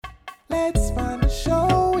Let's find a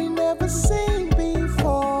show we never seen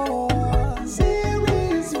before.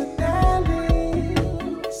 Series finale.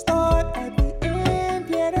 Start at the end,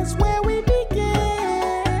 yeah, that's where we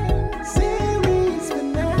begin. Series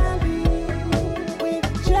finale.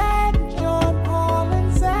 With Jack, John, Paul,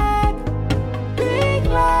 and Zach. Big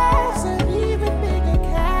laughs and even bigger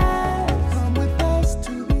cast. Come with us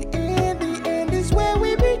to the end is where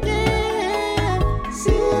we begin.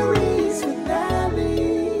 Series finale.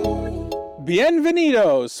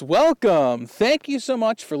 Bienvenidos. Welcome. Thank you so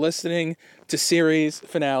much for listening to Series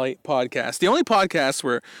Finale Podcast, the only podcast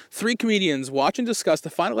where three comedians watch and discuss the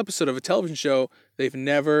final episode of a television show they've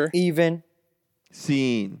never Even.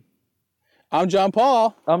 Scene. I'm John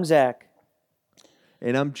Paul. I'm Zach.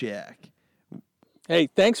 And I'm Jack. Hey,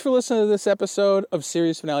 thanks for listening to this episode of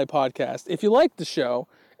Series Finale Podcast. If you like the show,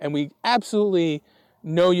 and we absolutely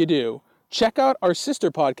know you do, check out our sister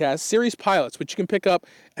podcast, Series Pilots, which you can pick up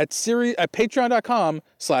at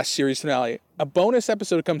patreon.com/Series Finale. A bonus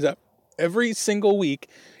episode comes out every single week.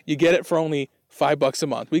 You get it for only $5 a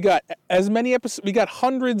month. We got as many episodes. We got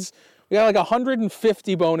hundreds. We got like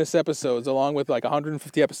 150 bonus episodes, along with like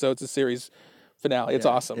 150 episodes of Series Finale. It's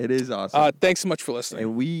awesome. It is awesome. Thanks so much for listening.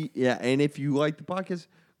 And if you like the podcast,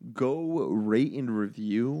 go rate and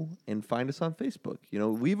review and find us on Facebook.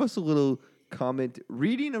 Leave us a little comment.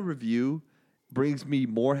 Reading a review brings me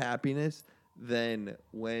more happiness than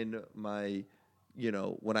when I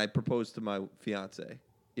propose to my fiance.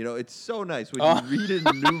 It's so nice when you read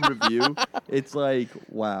a new review. It's like,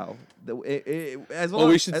 wow.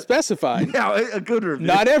 We should specify. Yeah, a good review.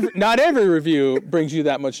 Not every review brings you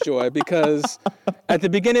that much joy, because at the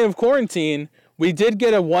beginning of quarantine, we did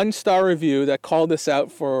get a 1-star review that called us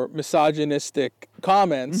out for misogynistic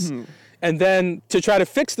comments. Mm-hmm. And then to try to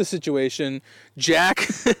fix the situation, Jack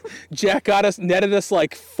netted us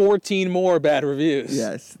like 14 more bad reviews.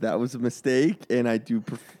 Yes, that was a mistake, and I do.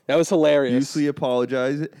 That was hilarious. Usually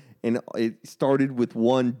apologize, and it started with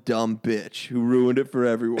one dumb bitch who ruined it for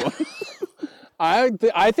everyone. I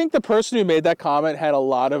think the person who made that comment had a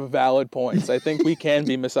lot of valid points. I think we can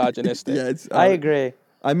be misogynistic. Yes, I agree.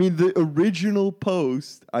 I mean, the original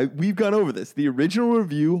post, we've gone over this. The original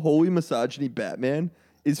review, Holy Misogyny Batman,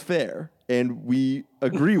 is fair, and we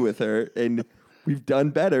agree with her, and we've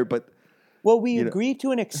done better, but... Well, we agree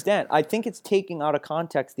to an extent. I think it's taking out of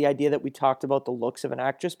context the idea that we talked about the looks of an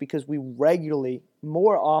actress, because we regularly,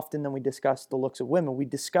 more often than we discuss the looks of women, we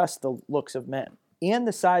discuss the looks of men and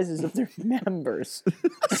the sizes of their members.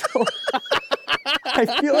 So I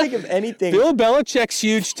feel like if anything... Bill Belichick's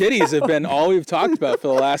huge titties have been all we've talked about for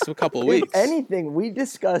the last couple of weeks. If anything, we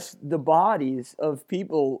discuss the bodies of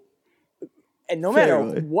people... And no matter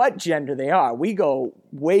what gender they are, we go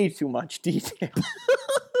way too much detail.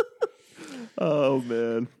 Oh,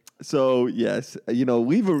 man. So, yes,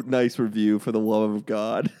 leave a nice review for the love of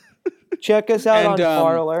God. Check us out on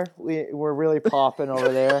Parler. We're really popping over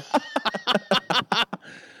there.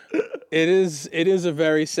 It is a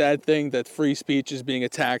very sad thing that free speech is being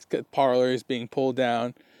attacked, that Parler is being pulled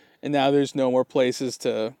down, and now there's no more places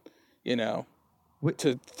to, to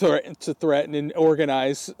threaten and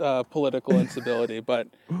organize political instability. But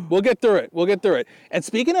we'll get through it. And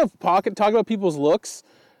speaking of talking about people's looks,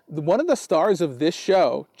 one of the stars of this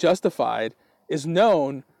show, Justified, is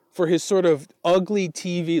known for his sort of ugly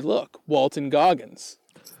TV look, Walton Goggins.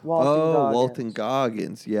 Walton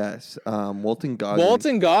Goggins, yes. Walton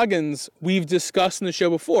Goggins, we've discussed in the show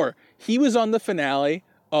before. He was on the finale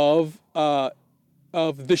of The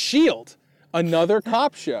Shield, another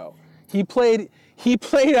cop show. He played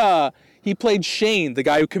Shane, the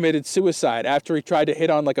guy who committed suicide after he tried to hit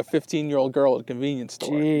on like a 15-year-old girl at a convenience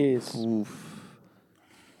store. Jeez. Oof.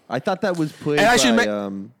 I thought that was played by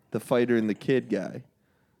the fighter and the kid guy.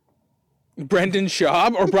 Brendan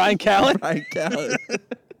Schaub or Brian Callen? Brian Callen.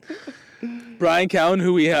 Brian Callen,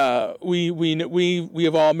 who we have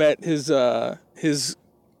all met his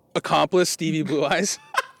accomplice, Stevie Blue Eyes.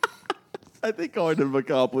 I think calling him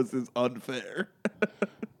accomplice is unfair.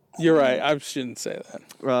 You're right. I shouldn't say that.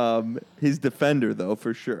 His defender, though,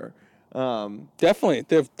 for sure. Definitely.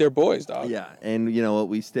 They're boys, dog. Yeah, and you know what?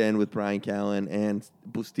 We stand with Brian Callen and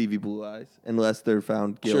Stevie Blue Eyes, unless they're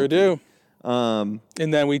found guilty. Sure do. And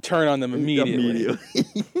then we turn on them immediately.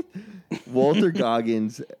 Walter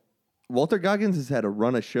Goggins has had a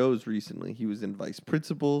run of shows recently. He was in Vice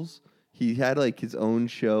Principals. He had like his own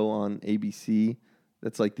show on ABC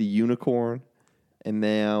that's like The Unicorn. And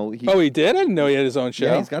now he did? I didn't know he had his own show.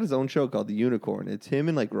 Yeah, he's got his own show called The Unicorn. It's him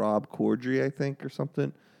and like Rob Corddry, I think, or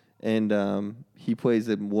something. And he plays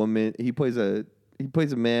a woman. He plays a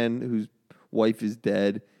man whose wife is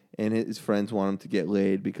dead, and his friends want him to get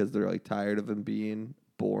laid because they're like tired of him being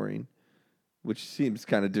boring. which seems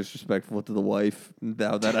kind of disrespectful to the wife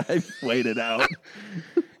now that I've laid it out.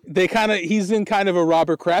 He's in kind of a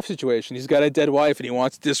Robert Kraft situation. He's got a dead wife and he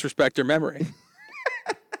wants to disrespect her memory.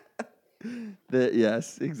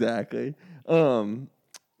 Yes, exactly.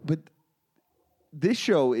 But this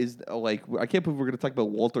show is like, I can't believe we're going to talk about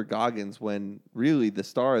Walter Goggins when really the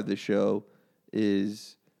star of the show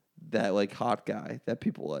is that like hot guy that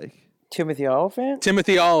people like. Timothy Oliphant?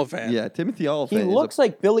 Timothy Oliphant. Yeah, Timothy Oliphant. He looks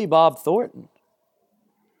like Billy Bob Thornton.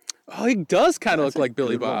 Oh, he does kind of look like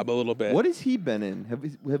Billy Bob a little bit. What has he been in?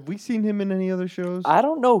 Have we seen him in any other shows? I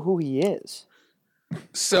don't know who he is.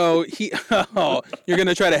 So you're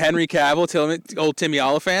gonna try to Henry Cavill, old Timmy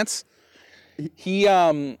Oliphants? He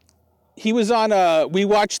was on we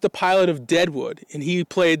watched the pilot of Deadwood, and he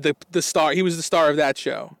played the star. He was the star of that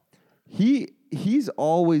show. He's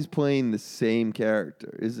always playing the same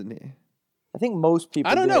character, isn't he? I think most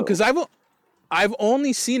people. I don't know, because I've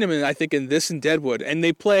only seen him in this and Deadwood, and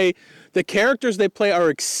the characters they play are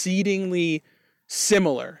exceedingly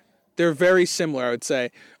similar. They're very similar, I would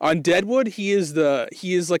say. On Deadwood, he is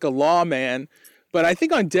like a lawman, but I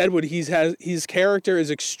think on Deadwood his character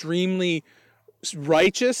is extremely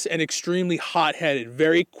righteous and extremely hot-headed,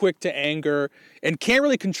 very quick to anger, and can't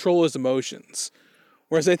really control his emotions.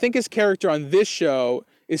 Whereas I think his character on this show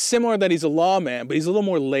is similar, that he's a lawman, but he's a little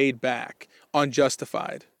more laid back on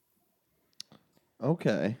Justified.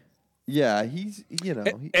 Okay. Yeah, he's,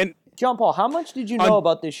 And John Paul, how much did you know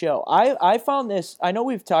about this show? I found this, I know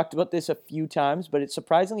we've talked about this a few times, but it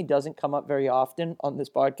surprisingly doesn't come up very often on this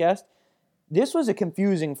podcast. This was a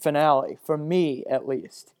confusing finale, for me at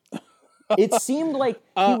least. It seemed like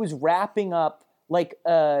he was wrapping up like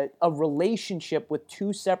a relationship with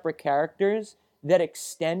two separate characters that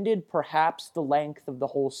extended perhaps the length of the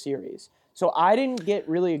whole series. So I didn't get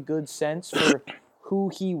really a good sense for who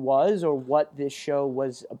he was or what this show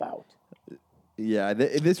was about. Yeah,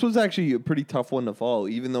 this was actually a pretty tough one to follow,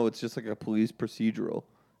 even though it's just like a police procedural.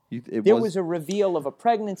 There was a reveal of a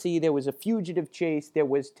pregnancy. There was a fugitive chase. There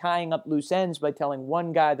was tying up loose ends by telling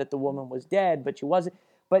one guy that the woman was dead, but she wasn't.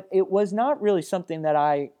 But it was not really something that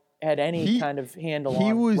I had any kind of handle on.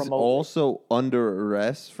 He was remotely. also under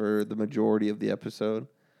arrest for the majority of the episode.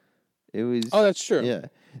 It was. Oh, that's true. Yeah,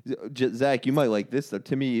 Zach, you might like this though.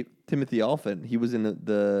 Timothy Oliphant. He was in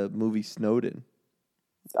the movie Snowden.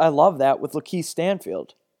 I love that with Lakeith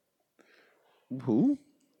Stanfield. Who?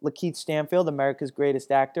 Lakeith Stanfield, America's greatest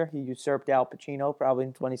actor. He usurped Al Pacino probably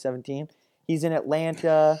in 2017. He's in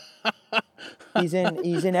Atlanta. He's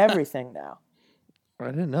in everything now. I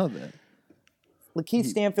didn't know that. Lakeith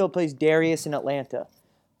Stanfield plays Darius in Atlanta,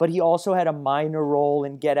 but he also had a minor role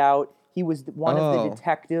in Get Out. He was one of the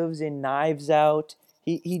detectives in Knives Out.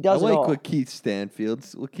 He does it all. I like Lakeith Stanfield.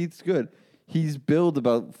 Lakeith's good. He's billed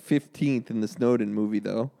about 15th in the Snowden movie,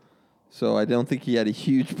 though. So I don't think he had a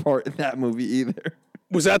huge part in that movie either.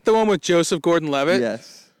 Was that the one with Joseph Gordon-Levitt?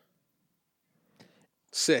 Yes.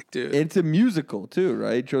 Sick, dude. It's a musical, too,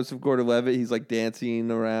 right? Joseph Gordon-Levitt, he's like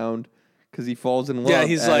dancing around because he falls in love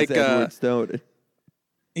he's as like Edward Snowden.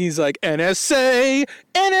 He's like, NSA,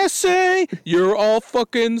 NSA, you're all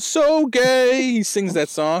fucking so gay. He sings that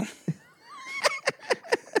song.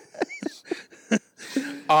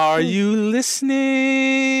 Are you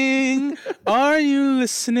listening? Are you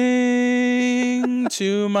listening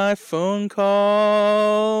to my phone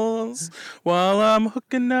calls while I'm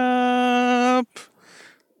hooking up?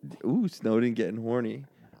 Ooh, Snowden getting horny.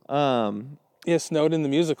 Yeah, Snowden the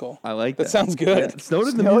musical. I like that. That sounds good. Yeah,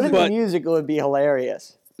 Snowden the musical would be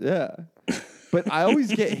hilarious. Yeah. But I always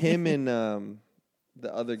get him and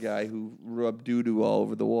the other guy who rubbed doo-doo all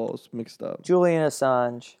over the walls mixed up. Julian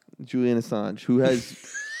Assange, who has...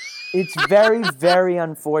 It's very, very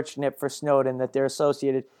unfortunate for Snowden that they're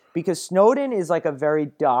associated, because Snowden is like a very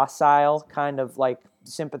docile, kind of like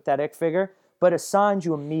sympathetic figure, but Assange,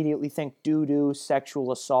 you immediately think doo-doo,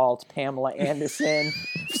 sexual assault, Pamela Anderson,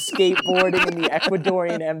 skateboarding in the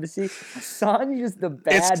Ecuadorian embassy. Assange is the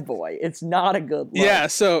bad boy. It's not a good look. Yeah,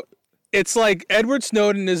 so it's like Edward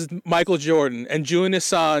Snowden is Michael Jordan, and Julian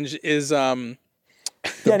Assange is Dennis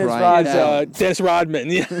Rodman. Dennis Rodman,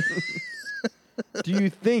 yeah. Do you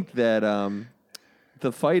think that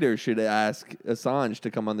the fighter should ask Assange to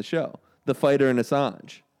come on the show? The fighter and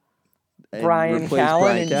Assange. And Brian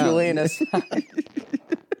Callen and Julian Assange.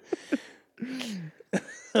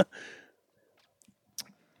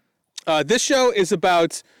 This show is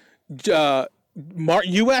about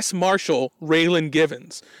U.S. Marshal Raylan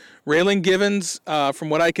Givens. Raylan Givens, from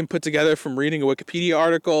what I can put together from reading a Wikipedia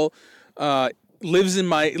article, lives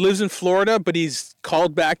in Florida, but he's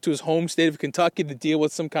called back to his home state of Kentucky to deal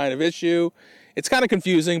with some kind of issue. It's kind of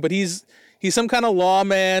confusing, but he's some kind of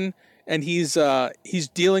lawman, and he's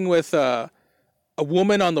dealing with a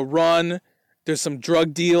woman on the run. There's some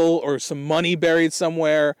drug deal or some money buried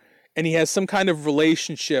somewhere, and he has some kind of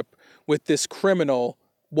relationship with this criminal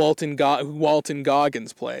who Walton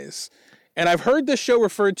Goggins plays. And I've heard this show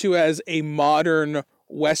referred to as a modern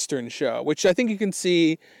Western show, which I think you can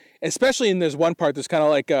see, especially in this one part. There's kind of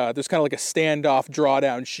like a standoff,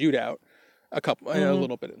 drawdown, shootout, a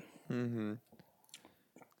little bit. Mm-hmm.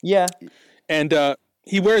 Yeah, and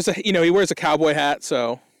he wears a cowboy hat.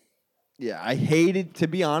 So yeah, I hated. To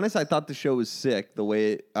be honest, I thought the show was sick the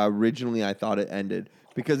way originally I thought it ended,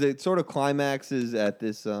 because it sort of climaxes at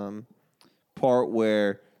this part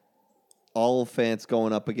where Oliphant's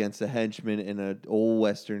going up against a henchman in an old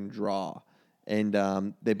Western draw, and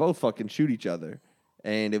they both fucking shoot each other,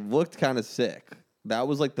 and it looked kind of sick. That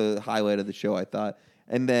was like the highlight of the show, I thought.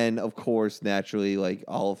 And then, of course, naturally, like,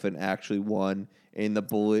 Oliphant actually won, and the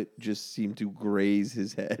bullet just seemed to graze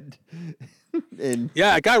his head. And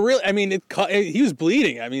yeah, it got really. I mean, he was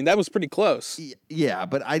bleeding. I mean, that was pretty close. Yeah,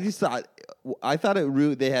 but I thought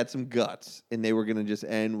they had some guts, and they were gonna just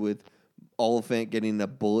end with Oliphant getting a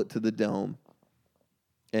bullet to the dome,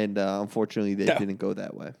 and unfortunately, they didn't go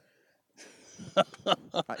that way.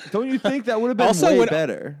 Don't you think that would have been way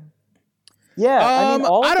better? Yeah, I mean,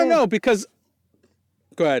 I don't know, because.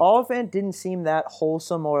 Go ahead. Oliphant didn't seem that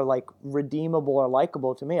wholesome or like redeemable or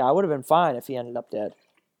likable to me. I would have been fine if he ended up dead.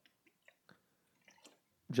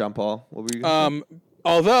 John Paul, what were you gonna say?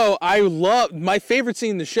 Although my favorite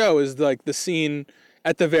scene in the show is like the scene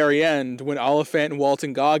at the very end when Oliphant and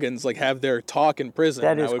Walton Goggins like have their talk in prison.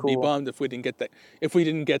 That is I would cool. be bummed if we didn't get that. If we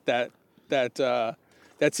didn't get that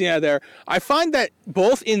scene out of there. I find that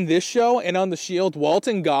both in this show and on The Shield,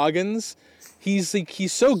 Walton Goggins,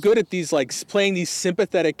 he's so good at these like playing these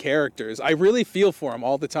sympathetic characters. I really feel for him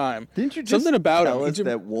all the time. Didn't you just something about tell him us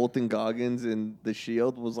that Walton Goggins in The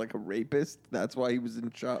Shield was like a rapist? That's why he was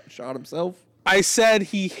shot himself? I said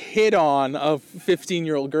he hit on a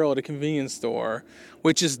 15-year-old girl at a convenience store,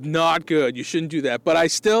 which is not good. You shouldn't do that. But I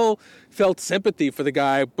still felt sympathy for the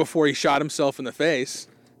guy before he shot himself in the face.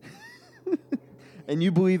 And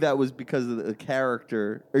you believe that was because of the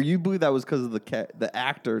character, or you believe that was because of the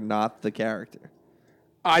actor, not the character?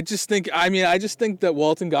 I just think that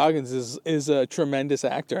Walton Goggins is a tremendous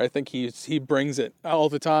actor. I think he brings it all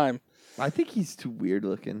the time. I think he's too weird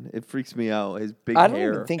looking. It freaks me out. His big I don't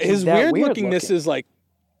hair. even think His he's that weird looking. lookingness is like.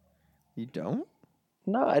 You don't?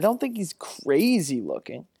 No, I don't think he's crazy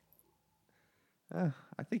looking. I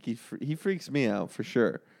think he freaks me out for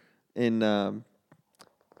sure. And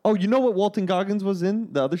oh, you know what Walton Goggins was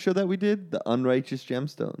in? The other show that we did? The Unrighteous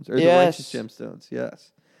Gemstones. Or Yes. The Righteous Gemstones,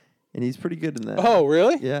 yes. And he's pretty good in that. Oh,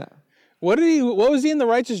 really? Yeah. What was he in The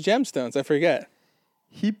Righteous Gemstones? I forget.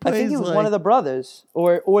 He plays I think he was one of the brothers,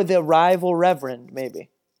 or the rival reverend, maybe.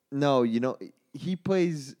 No, he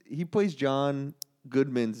plays John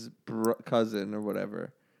Goodman's cousin or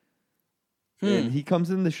whatever. And he comes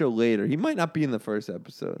in the show later. He might not be in the first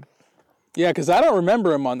episode. Yeah, because I don't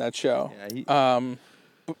remember him on that show. Yeah,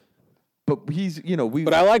 but he's,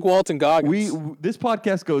 But I like Walton Goggins. This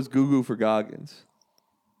podcast goes goo for Goggins.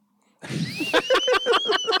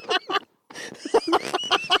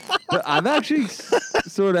 But I've actually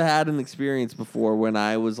sort of had an experience before when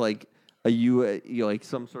I was like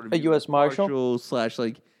some sort of a U.S. Marshal /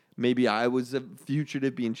 like maybe I was a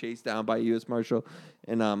fugitive being chased down by a U.S. Marshal,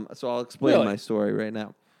 and so I'll explain my story right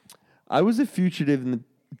now. I was a fugitive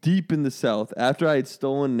deep in the South after I had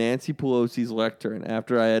stolen Nancy Pelosi's lectern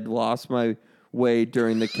after I had lost my way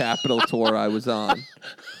during the Capitol tour I was on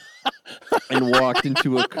and walked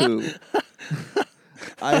into a coup.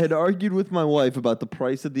 I had argued with my wife about the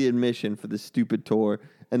price of the admission for the stupid tour,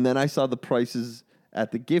 and then I saw the prices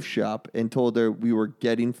at the gift shop and told her we were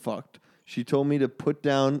getting fucked. She told me to put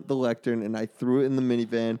down the lectern, and I threw it in the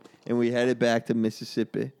minivan, and we headed back to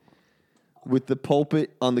Mississippi with the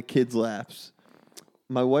pulpit on the kids' laps.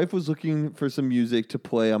 My wife was looking for some music to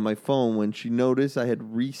play on my phone when she noticed I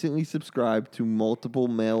had recently subscribed to multiple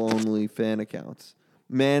male-only fan accounts.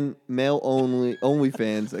 Male-only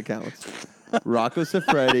OnlyFans accounts. Rocco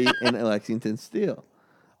Siffredi and Lexington Steele.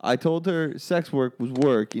 I told her sex work was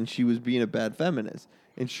work and she was being a bad feminist.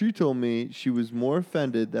 And she told me she was more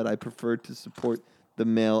offended that I preferred to support the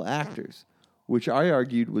male actors, which I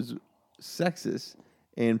argued was sexist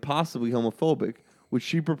and possibly homophobic, which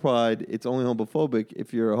she replied, it's only homophobic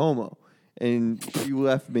if you're a homo. And she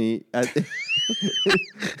left me at the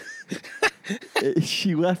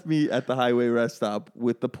highway rest stop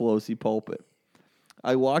with the Pelosi pulpit.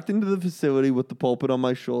 I walked into the facility with the pulpit on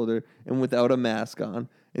my shoulder and without a mask on,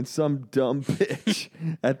 and some dumb bitch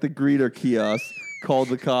at the greeter kiosk called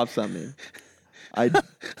the cops on me.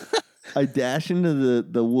 I dashed into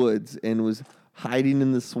the woods and was hiding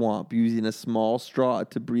in the swamp using a small straw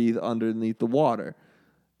to breathe underneath the water.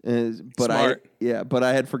 Smart. But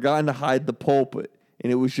I had forgotten to hide the pulpit,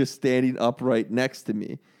 and it was just standing upright next to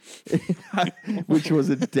me, which was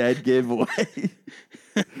a dead giveaway.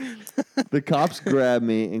 The cops grabbed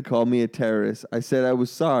me and called me a terrorist. I said I was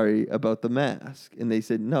sorry about the mask, and they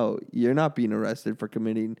said, "No, you're not being arrested for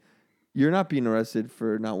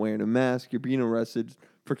not wearing a mask. You're being arrested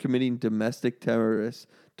for committing domestic terrorists."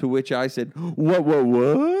 To which I said, "What?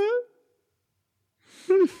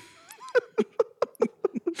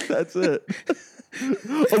 That's it.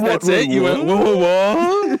 That's it? You went,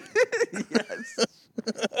 whoa. Yes.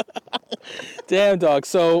 Damn, dog.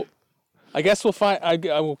 So I guess we'll find. I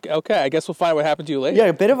guess we'll find what happened to you later. Yeah,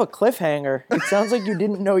 a bit of a cliffhanger. It sounds like you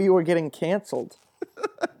didn't know you were getting canceled.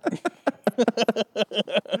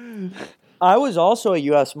 I was also a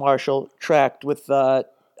U.S. Marshal tracked with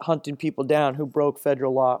hunting people down who broke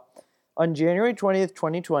federal law. On January 20th,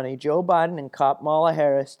 2020, Joe Biden and cop Kamala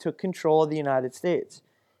Harris took control of the United States.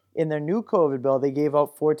 In their new COVID bill, they gave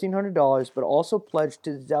out $1,400, but also pledged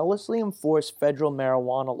to zealously enforce federal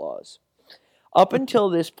marijuana laws. Up until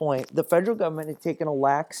this point, the federal government had taken a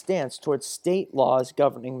lax stance towards state laws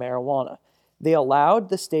governing marijuana. They allowed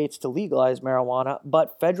the states to legalize marijuana,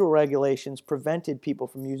 but federal regulations prevented people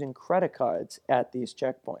from using credit cards at these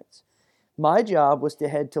checkpoints. My job was to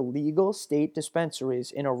head to legal state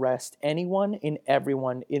dispensaries and arrest anyone and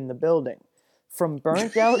everyone in the building. From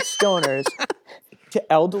burnt-out stoners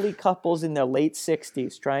to elderly couples in their late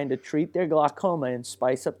 60s trying to treat their glaucoma and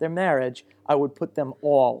spice up their marriage, I would put them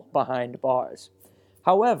all behind bars.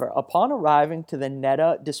 However, upon arriving to the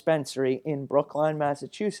Netta dispensary in Brookline,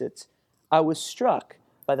 Massachusetts, I was struck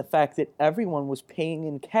by the fact that everyone was paying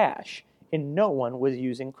in cash and no one was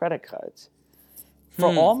using credit cards. For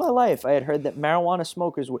all my life, I had heard that marijuana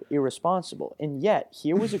smokers were irresponsible, and yet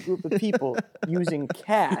here was a group of people using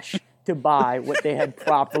cash to buy what they had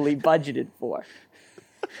properly budgeted for.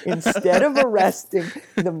 Instead of arresting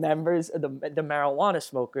the members of the marijuana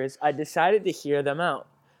smokers, I decided to hear them out.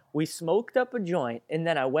 We smoked up a joint, and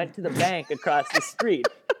then I went to the bank across the street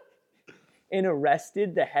and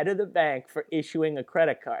arrested the head of the bank for issuing a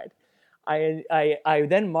credit card. I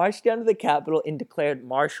then marched down to the Capitol and declared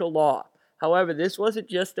martial law. However, this wasn't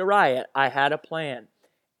just a riot. I had a plan.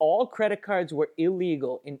 All credit cards were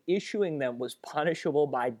illegal, and issuing them was punishable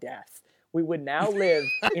by death. We would now live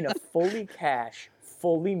in a fully cash,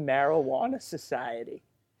 fully marijuana society.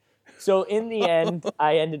 So in the end,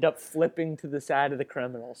 I ended up flipping to the side of the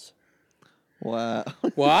criminals. Wow.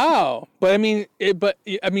 Wow. But I mean,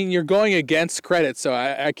 you're going against credit, so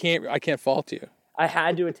I can't fault you. I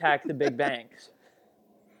had to attack the big banks.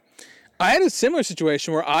 I had a similar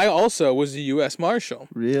situation where I also was a U.S. Marshal.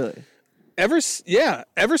 Really? Ever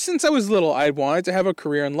since I was little, I had wanted to have a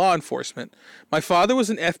career in law enforcement. My father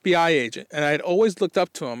was an FBI agent, and I had always looked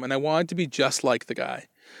up to him, and I wanted to be just like the guy.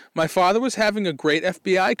 My father was having a great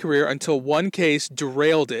FBI career until one case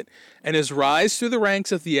derailed it, and his rise through the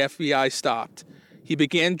ranks of the FBI stopped. He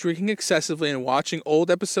began drinking excessively and watching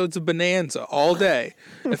old episodes of Bonanza all day,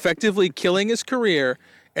 effectively killing his career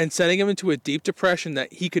and sending him into a deep depression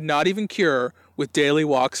that he could not even cure with daily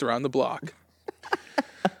walks around the block.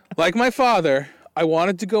 Like my father, I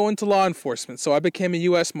wanted to go into law enforcement, so I became a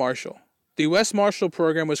U.S. Marshal. The U.S. Marshal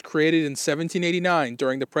program was created in 1789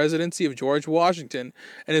 during the presidency of George Washington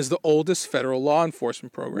and is the oldest federal law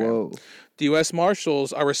enforcement program. Whoa. The U.S.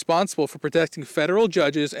 Marshals are responsible for protecting federal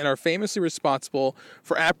judges and are famously responsible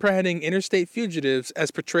for apprehending interstate fugitives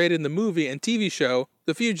as portrayed in the movie and TV show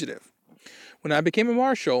The Fugitive. When I became a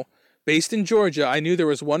marshal, based in Georgia, I knew there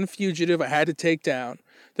was one fugitive I had to take down,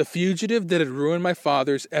 the fugitive that had ruined my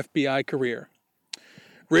father's FBI career.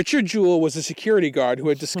 Richard Jewell was a security guard who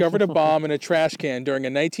had discovered a bomb in a trash can during a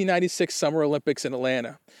 1996 Summer Olympics in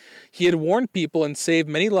Atlanta. He had warned people and saved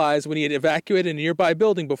many lives when he had evacuated a nearby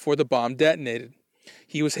building before the bomb detonated.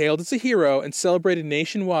 He was hailed as a hero and celebrated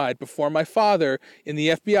nationwide before my father in the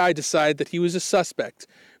FBI decided that he was a suspect,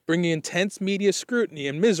 bringing intense media scrutiny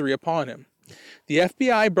and misery upon him. The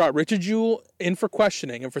FBI brought Richard Jewell in for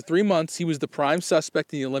questioning, and for 3 months he was the prime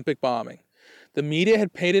suspect in the Olympic bombing. The media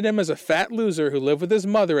had painted him as a fat loser who lived with his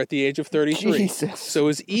mother at the age of 33. Jesus. So it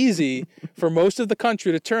was easy for most of the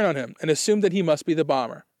country to turn on him and assume that he must be the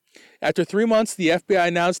bomber. After 3 months, the FBI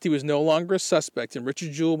announced he was no longer a suspect, and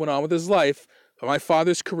Richard Jewell went on with his life, but my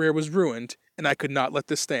father's career was ruined, and I could not let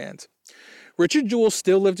this stand. Richard Jewell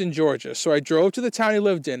still lived in Georgia, so I drove to the town he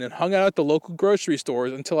lived in and hung out at the local grocery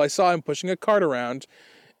stores until I saw him pushing a cart around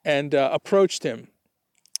and approached him.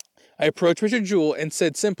 I approached Richard Jewell and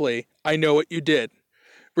said simply, "I know what you did."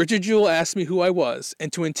 Richard Jewell asked me who I was,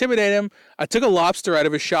 and to intimidate him, I took a lobster out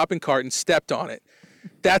of his shopping cart and stepped on it.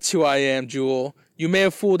 That's who I am, Jewell. You may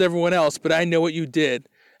have fooled everyone else, but I know what you did,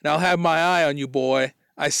 and I'll have my eye on you, boy,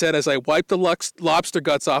 I said as I wiped the lobster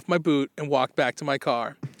guts off my boot and walked back to my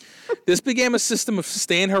car. This began a system of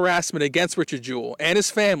sustained harassment against Richard Jewell and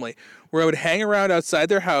his family, where I would hang around outside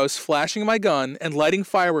their house, flashing my gun and lighting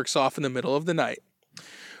fireworks off in the middle of the night.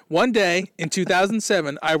 One day, in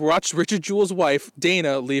 2007, I watched Richard Jewell's wife,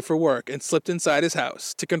 Dana, leave for work and slipped inside his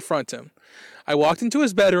house to confront him. I walked into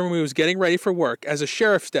his bedroom when he was getting ready for work as a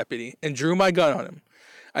sheriff's deputy and drew my gun on him.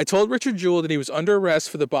 I told Richard Jewell that he was under arrest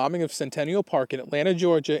for the bombing of Centennial Park in Atlanta,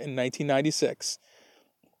 Georgia in 1996.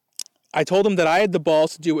 I told him that I had the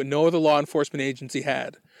balls to do what no other law enforcement agency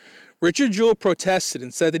had. Richard Jewell protested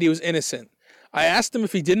and said that he was innocent. I asked him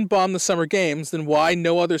if he didn't bomb the summer games, then why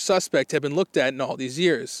no other suspect had been looked at in all these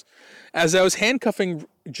years. As I was handcuffing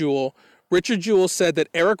Jewell, Richard Jewell said that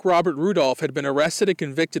Eric Robert Rudolph had been arrested and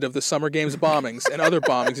convicted of the summer games bombings and other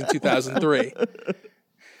bombings in 2003.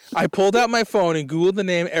 I pulled out my phone and Googled the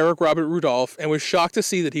name Eric Robert Rudolph and was shocked to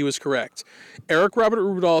see that he was correct. Eric Robert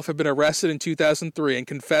Rudolph had been arrested in 2003 and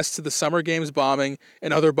confessed to the summer games bombing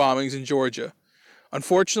and other bombings in Georgia.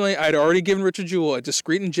 Unfortunately, I had already given Richard Jewell a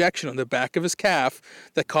discreet injection on the back of his calf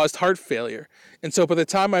that caused heart failure, and so by the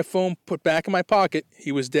time my phone put back in my pocket, he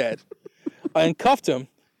was dead. I uncuffed him,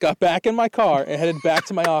 got back in my car, and headed back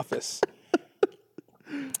to my office,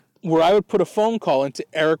 where I would put a phone call into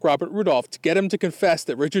Eric Robert Rudolph to get him to confess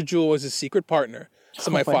that Richard Jewell was his secret partner, so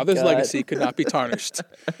my father's legacy could not be tarnished.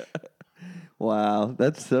 Wow,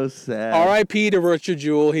 that's so sad. R.I.P. to Richard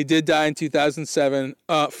Jewell. He did die in 2007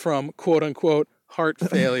 from quote-unquote heart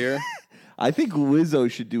failure. I think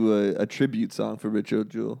Lizzo should do a tribute song for Richard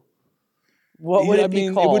Jewell. What would it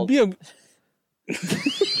be called? It would be a...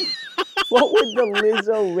 What would the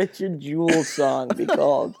Lizzo Richard Jewell song be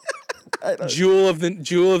called? Jewel of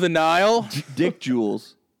the Nile? Dick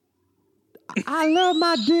Jewels. I love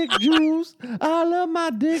my Dick Jewels. I love my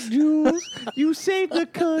Dick Jewels. You saved the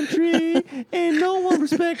country and no one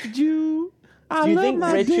respected you. Do you think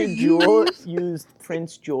Richard Jewell used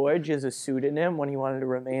Prince George as a pseudonym when he wanted to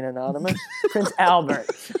remain anonymous? Prince Albert.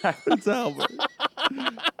 Prince Albert.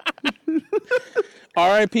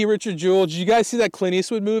 R.I.P. Richard Jewell. Did you guys see that Clint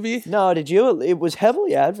Eastwood movie? No, did you? It was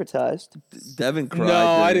heavily advertised. Devin cried. No,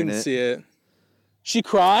 I didn't see it. She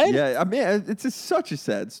cried? Yeah, I mean, it's such a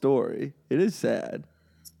sad story. It is sad.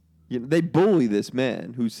 You know, they bully this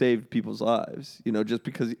man who saved people's lives, just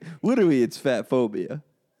because, literally, it's fat phobia.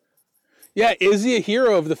 Yeah, is he a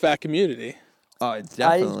hero of the fat community? Oh, it's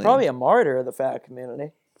definitely. He's probably a martyr of the fat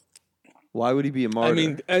community. Why would he be a martyr? I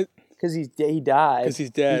mean, because he died. Because he's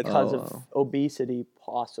dead. Because of obesity,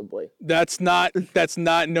 possibly. That's not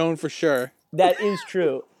known for sure. That is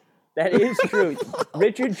true. That is true.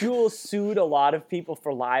 Richard Jewell sued a lot of people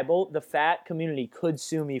for libel. The fat community could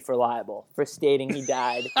sue me for libel for stating he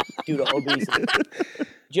died due to obesity.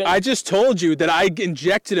 I just told you that I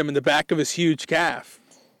injected him in the back of his huge calf.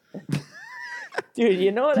 Dude,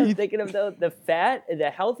 you know what I'm thinking of, though?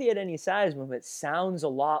 The healthy at any size movement sounds a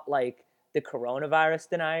lot like the coronavirus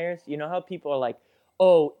deniers. You know how people are like,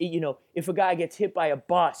 oh, if a guy gets hit by a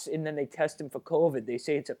bus and then they test him for COVID, they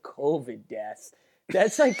say it's a COVID death.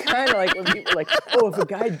 That's like kind of like when people are like, oh, if a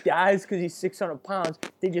guy dies because he's 600 pounds,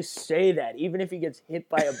 they just say that, even if he gets hit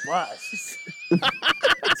by a bus.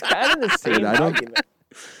 It's kind of the same argument.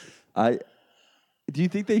 Do you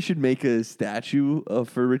think they should make a statue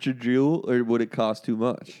for Richard Jewell, or would it cost too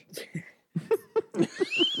much?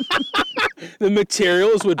 The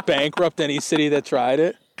materials would bankrupt any city that tried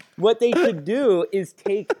it. What they could do is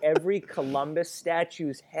take every Columbus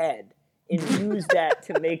statue's head and use that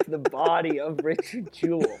to make the body of Richard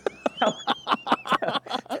Jewell.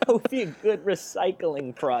 That would be a good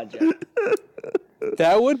recycling project.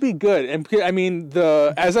 That would be good. And I mean,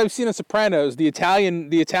 as I've seen in Sopranos, the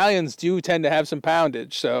Italians do tend to have some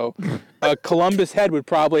poundage. So a Columbus head would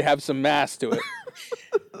probably have some mass to it.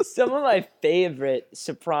 Some of my favorite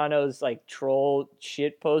Sopranos troll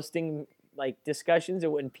shit posting discussions are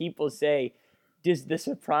when people say, "Does the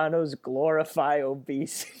Sopranos glorify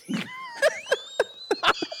obesity?"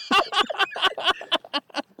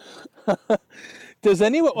 Does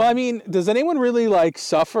anyone really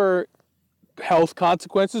suffer health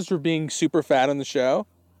consequences for being super fat on the show?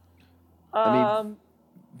 I mean,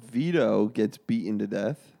 Vito gets beaten to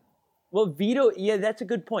death. Well, Vito, yeah, that's a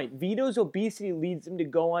good point. Vito's obesity leads him to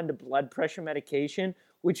go on to blood pressure medication,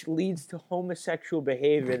 which leads to homosexual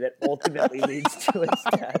behavior that ultimately leads to his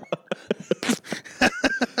death.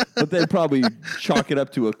 But they probably chalk it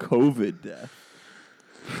up to a COVID death.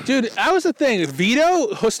 Dude, that was the thing.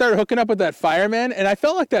 Vito started hooking up with that fireman, and I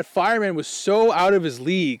felt like that fireman was so out of his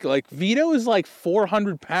league. Like, Vito is like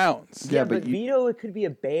 400 pounds. Yeah, but Vito, it could be a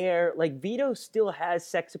bear. Like, Vito still has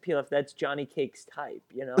sex appeal if that's Johnny Cake's type,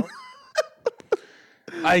 you know?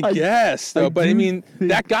 I guess, though. But, I mean,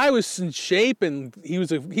 that guy was in shape, and he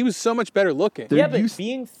was so much better looking. Yeah, but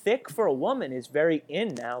being thick for a woman is very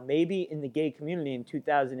in now. Maybe in the gay community in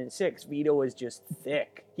 2006, Vito was just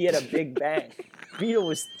thick. He had a big bank. Vito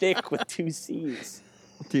was thick with 2 C's.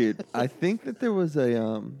 Dude, I think that there was like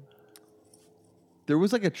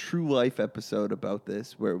a true life episode about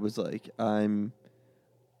this where it was like I'm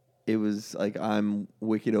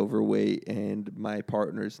wicked overweight and my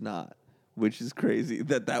partner's not, which is crazy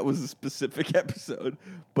that was a specific episode.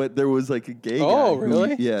 But there was like a gay guy. Oh,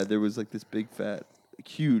 really? Yeah, there was like this big fat,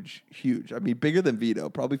 huge. I mean, bigger than Vito,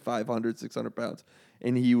 probably 500, 600 pounds.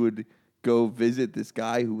 And he would go visit this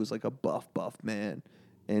guy who was like a buff man.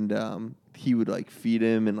 And he would like feed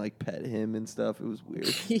him and like pet him and stuff. It was weird.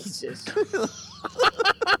 Jesus.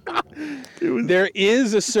 There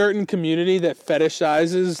is a certain community that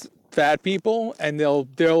fetishizes fat people, and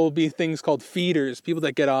there'll be things called feeders, people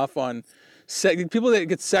that get off on people that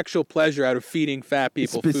get sexual pleasure out of feeding fat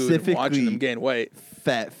people food and watching them gain weight.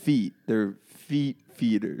 Fat feet. They're feet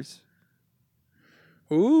feeders.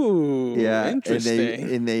 Ooh, yeah,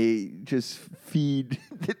 interesting. And they just feed.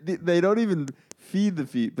 They don't even feed the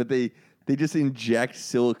feet, but they just inject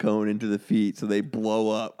silicone into the feet so they blow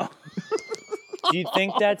up. Do you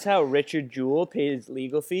think that's how Richard Jewell paid his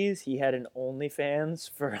legal fees? He had an OnlyFans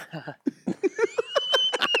for...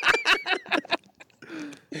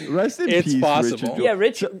 Rest in it's peace, possible. Richard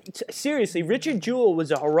Jewell. Yeah, seriously, Richard Jewell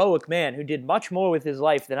was a heroic man who did much more with his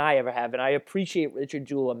life than I ever have, and I appreciate Richard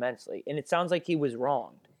Jewell immensely. And it sounds like he was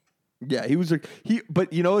wronged. Yeah, he was.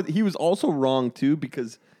 But you know, he was also wrong too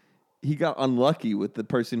because he got unlucky with the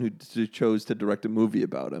person who chose to direct a movie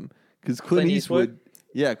about him. Because Clint Eastwood.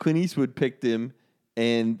 Yeah, Clint Eastwood picked him,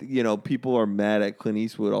 and you know people are mad at Clint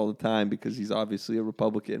Eastwood all the time because he's obviously a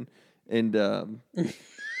Republican, and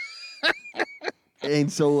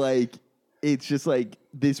and so like it's just like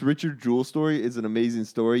this Richard Jewell story is an amazing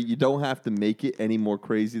story. You don't have to make it any more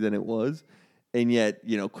crazy than it was, and yet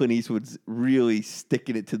you know Clint Eastwood's really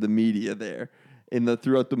sticking it to the media there,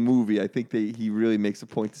 throughout the movie. I think he really makes a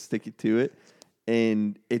point to stick it to it,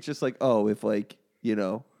 and it's just like if like you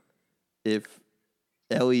know if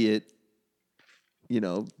Eliot, you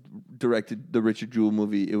know, directed the Richard Jewell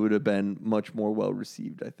movie, it would have been much more well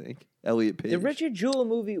received, I think. Eliot Page. The Richard Jewell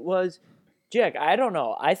movie was, Jack, I don't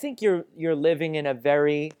know. I think you're living in a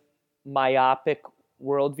very myopic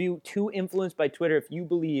worldview, too influenced by Twitter if you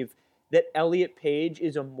believe that Eliot Page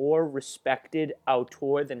is a more respected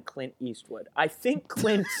auteur than Clint Eastwood. I think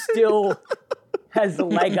Clint still has the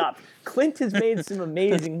leg up. Clint has made some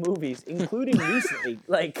amazing movies, including recently.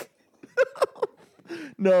 Like...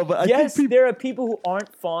 No, but yes, there are people who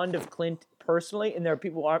aren't fond of Clint personally, and there are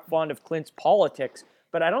people who aren't fond of Clint's politics,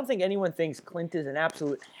 but I don't think anyone thinks Clint is an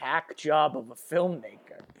absolute hack job of a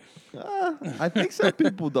filmmaker. I think some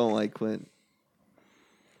people don't like Clint.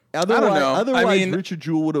 I don't know. Otherwise, Richard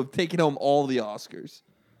Jewell would have taken home all the Oscars.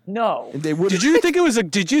 No. And they Did you think it was a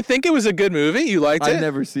good movie? You liked it? I've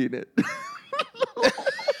never seen it.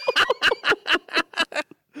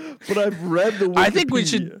 But I've read the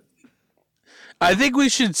Wikipedia. I think we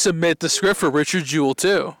should submit the script for Richard Jewell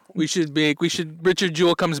too. Richard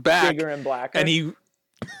Jewell comes back bigger and blacker, and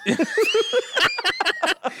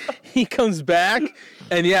he comes back,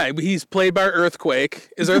 and yeah, he's played by Earthquake.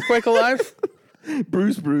 Is Earthquake alive?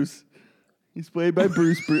 Bruce. He's played by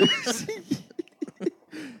Bruce.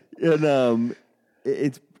 And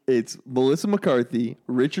it's Melissa McCarthy,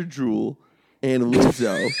 Richard Jewell, and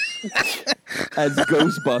Lizzo as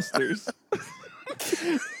Ghostbusters.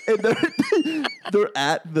 And they're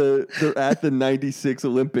at the 96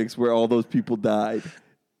 Olympics where all those people died,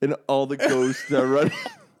 and all the ghosts are running.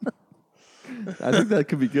 I think that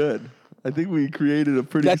could be good. I think we created a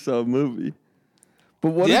pretty solid movie.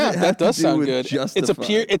 But what does it have that does to do sound with good.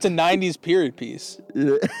 Justified? It's a 90s period piece.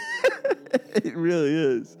 Yeah. It really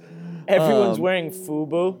is. Everyone's wearing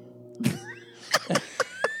FUBU.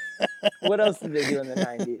 What else did they do in the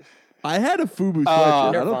 90s? I had a FUBU sweatshirt.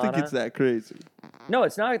 I don't think Nirvana. it's that crazy. No,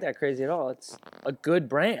 it's not that crazy at all. It's a good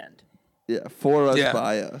brand. Yeah, for us,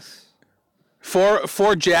 by us.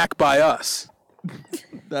 For Jack by us.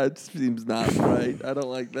 That seems not right. I don't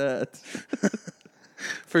like that.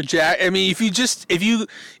 For Jack, I mean, if you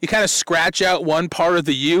kind of scratch out one part of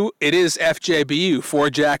the U, it is FJBU, for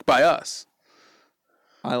Jack by us.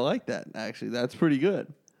 I like that, actually. That's pretty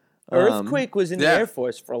good. Earthquake was in the Air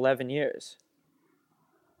Force for 11 years.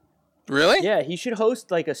 Really? Yeah, he should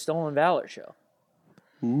host like a Stolen Valor show.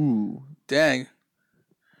 Ooh. Dang.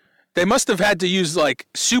 They must have had to use like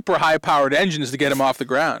super high-powered engines to get him off the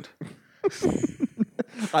ground.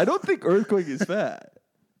 I don't think Earthquake is fat.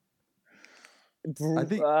 I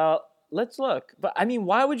think Let's look. But I mean,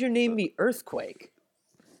 why would your name be Earthquake?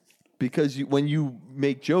 because when you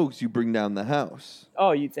make jokes, you bring down the house.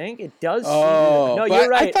 Oh, you think it does? Oh, no, but you're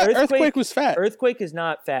right. I thought Earthquake was fat. Earthquake is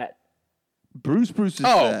not fat. Bruce is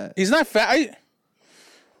fat. He's not fat.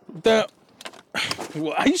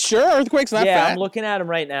 Are you sure Earthquake's not Yeah, fat? I'm looking at him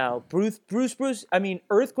right now. Bruce. I mean,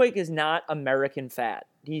 Earthquake is not American fat.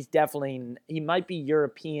 He's definitely. He might be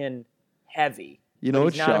European heavy. You know but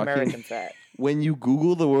what's he's not shocking? American fat. When you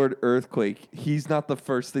Google the word earthquake, he's not the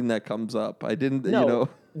first thing that comes up. I didn't, No, you know.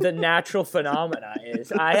 the natural phenomena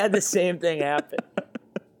is. I had the same thing happen.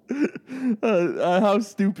 How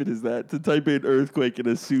stupid is that to type in earthquake and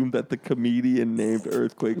assume that the comedian named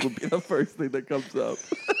Earthquake will be the first thing that comes up?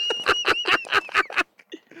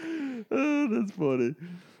 Oh, that's funny.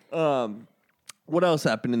 What else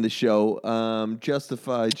happened in the show?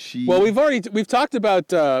 Justified. Well, we've talked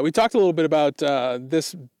about we talked a little bit about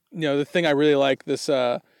this. The thing I really like this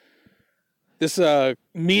meeting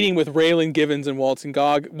with Raylan Givens and Walton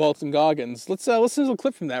Goggins. Let's listen to a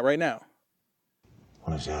clip from that right now.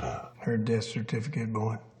 What is that? Her death certificate,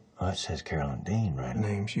 boy. Oh, it says Carolyn Dean, right? The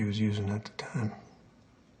name she was using at the time.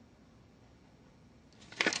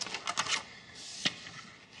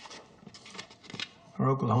 Her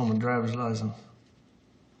Oklahoma driver's license.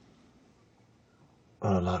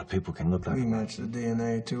 Well, a lot of people can look like. We matched the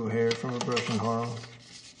DNA to a hair from a brush in Harlem.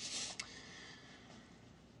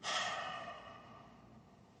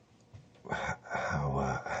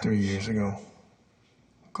 How? 3 years ago.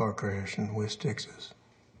 A car crash in West Texas.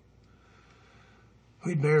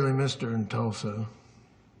 We barely missed her in Tulsa.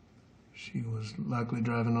 She was likely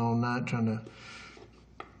driving all night trying to,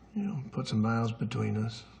 put some miles between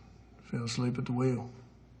us. Fell asleep at the wheel.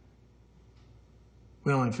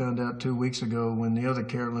 We only found out 2 weeks ago when the other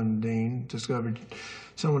Carolyn Dean discovered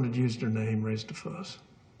someone had used her name, raised a fuss.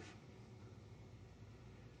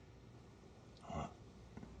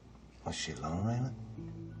 Was she alone, Raylan?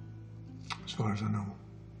 As far as I know.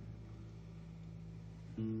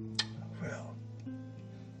 Well.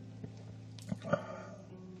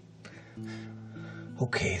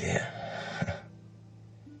 Okay, then.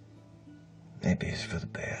 Maybe it's for the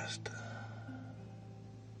best.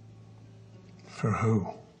 For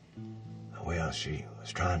who? Well, she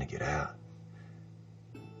was trying to get out.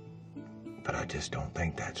 But I just don't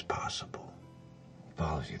think that's possible.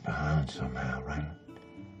 Follows you behind somehow, right?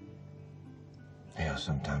 Hell,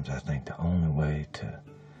 sometimes I think the only way to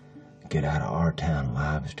get out of our town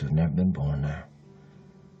alive is to have never been born there.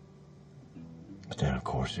 But then, of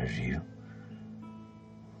course, there's you.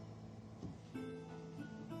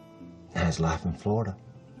 How's life in Florida?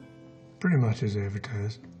 Pretty much as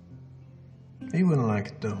advertised. He wouldn't like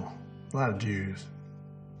it, though. A lot of Jews.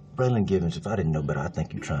 Raylan Givens, if I didn't know better, I'd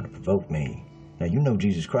think you're trying to provoke me. Now, you know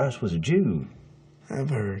Jesus Christ was a Jew. I've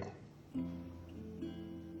heard.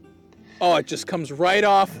 Oh, it just comes right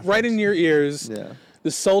in your ears. Yeah.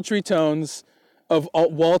 The sultry tones of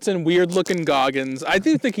Walton, weird-looking Goggins. I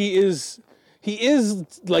do think he is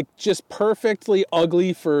like just perfectly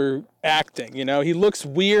ugly for acting. He looks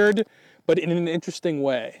weird, but in an interesting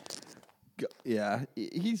way. Yeah,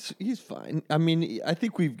 he's fine. I mean, I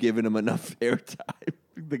think we've given him enough airtime.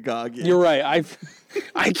 The Goggins. You're right.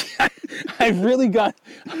 I really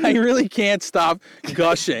can't stop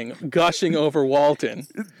gushing over Walton.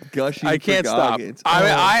 Gushing. I can't for stop. Goggins.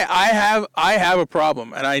 I have a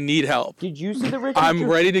problem and I need help. Did you see the Richard? I'm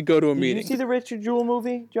ready to go to a meeting. Did you see the Richard Jewell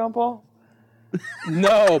movie, John Paul?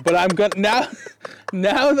 No, but I'm gonna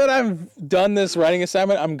now that I've done this writing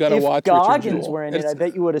assignment, I'm gonna watch Richard Goggins Jewell. were in it, I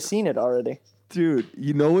bet you would have seen it already. Dude,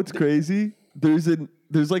 you know what's crazy? There's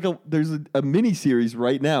a mini series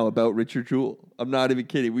right now about Richard Jewell. I'm not even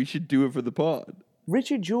kidding. We should do it for the pod.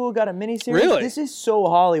 Richard Jewell got a miniseries? Really? This is so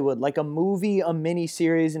Hollywood. Like a movie, a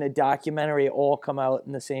miniseries, and a documentary all come out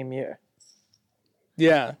in the same year.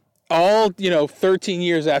 Yeah. All, 13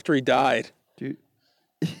 years after he died. Dude.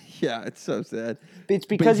 Yeah, it's so sad. It's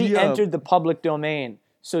because he entered the public domain.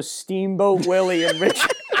 So Steamboat Willie and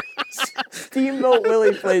Richard... Steamboat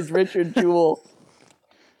Willie plays Richard Jewell.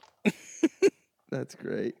 That's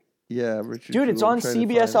great. Yeah, Richard Dude, it's Jewell, on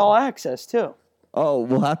CBS All Access, too. Oh,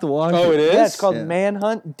 we'll have to watch it. Oh, it is? Yeah, it's called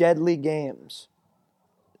Manhunt Deadly Games.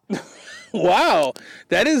 Wow.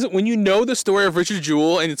 That is, when you know the story of Richard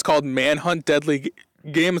Jewell and it's called Manhunt Deadly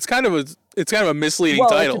Game, it's kind of It's kind of a misleading Well,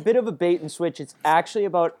 title. it's a bit of a bait and switch. It's actually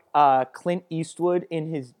about Clint Eastwood in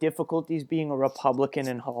his difficulties being a Republican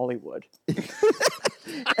in Hollywood.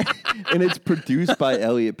 And it's produced by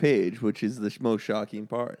Eliot Page, which is the most shocking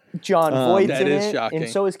part. John Voight's that in is it, shocking. and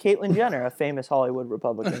so is Caitlyn Jenner, a famous Hollywood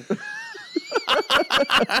Republican.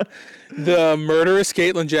 The murderous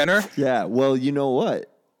Caitlyn Jenner. Yeah, well, you know what?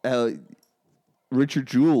 Richard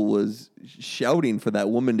Jewell was shouting for that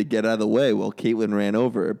woman to get out of the way while Caitlyn ran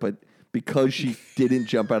over her, but because she didn't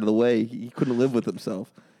jump out of the way, he couldn't live with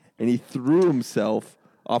himself. And he threw himself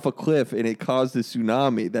off a cliff, and it caused a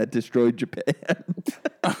tsunami that destroyed Japan.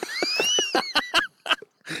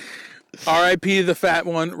 R.I.P. the fat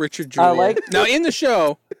one, Richard Jewell. Now in the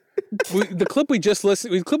show, the clip we just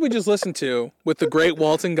listened to with the great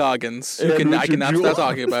Walton Goggins, who I cannot stop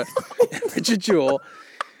talking about, Richard Jewell.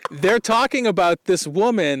 They're talking about this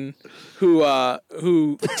woman who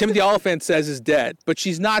Timothy Oliphant says is dead, but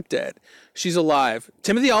she's not dead. She's alive.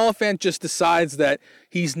 Timothy Oliphant just decides that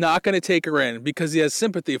he's not going to take her in because he has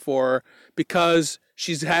sympathy for her because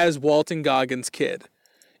she has Walton Goggins' kid.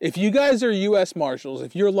 If you guys are U.S. Marshals,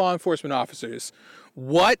 if you're law enforcement officers,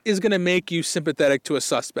 what is going to make you sympathetic to a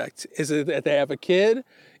suspect? Is it that they have a kid?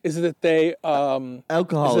 Is it that they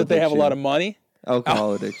Alcohol Is it that they have a addiction. lot of money?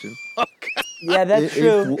 Alcohol addiction. Yeah, that's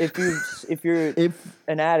true. If you're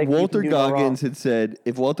an addict, Walter you can do no Goggins wrong. had said,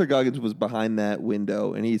 if Walter Goggins was behind that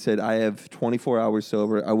window and he said, I have 24 hours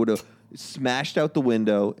sober, I would have smashed out the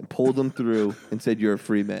window and pulled him through and said, you're a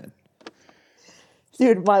free man.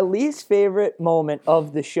 Dude, my least favorite moment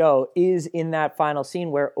of the show is in that final scene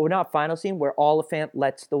where Oliphant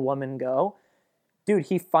lets the woman go. Dude,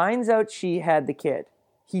 he finds out she had the kid.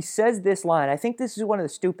 He says this line. I think this is one of the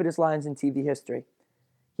stupidest lines in TV history.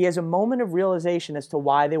 He has a moment of realization as to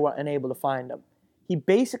why they were unable to find him. He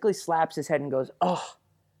basically slaps his head and goes, "Oh,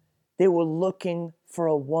 they were looking for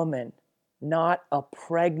a woman, not a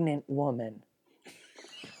pregnant woman."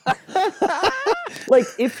 Like,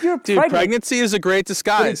 if you're Dude, pregnancy is a great but it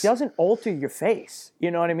disguise. doesn't alter your face. You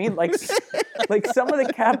know what I mean? Like, like some of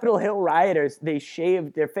the Capitol Hill rioters, they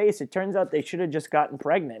shaved their face. It turns out they should have just gotten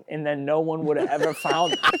pregnant, and then no one would have ever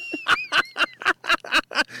found them.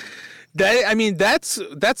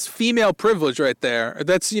 That's female privilege right there.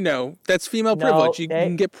 That's female privilege. You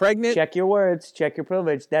can get pregnant. Check your words. Check your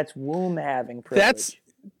privilege. That's womb having privilege.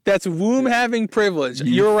 That's womb having privilege.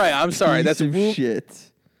 You're right. I'm sorry. That's womb. Shit.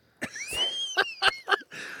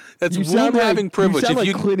 That's You womb sound having like, privilege. You sound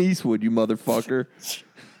If like Clint Eastwood, you motherfucker.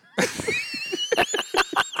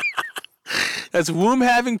 That's womb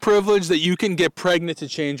having privilege that you can get pregnant to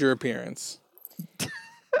change your appearance.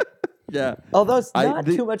 Yeah. Although it's not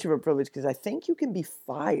too much of a privilege because I think you can be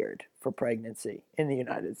fired for pregnancy in the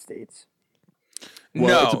United States.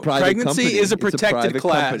 Well, it's a no, private pregnancy company. is a It's protected private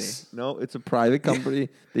class. company. No, it's a private company.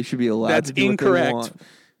 They should be allowed That's to do incorrect. what they want. You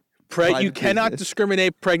Private cannot business.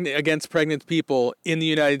 discriminate against pregnant people in the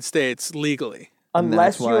United States legally. And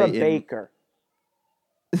Unless that's you're why a baker.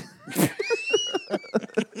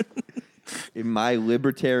 In my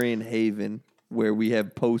libertarian haven, where we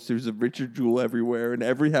have posters of Richard Jewell everywhere in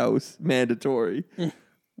every house, mandatory.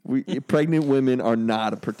 Pregnant women are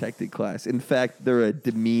not a protected class. In fact, they're a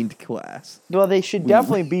demeaned class. Well, they should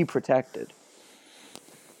definitely be protected.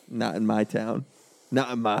 Not in my town.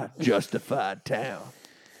 Not in my justified town.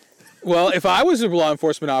 Well, if I was a law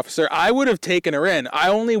enforcement officer, I would have taken her in. I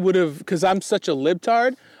only would have, because I'm such a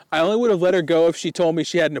libtard, I only would have let her go if she told me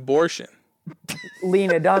she had an abortion.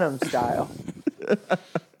 Lena Dunham style.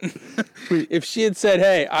 If she had said,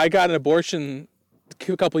 hey, I got an abortion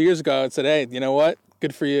a couple years ago, I'd said, hey, you know what?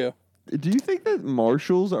 Good for you. Do you think that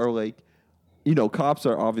marshals are like, cops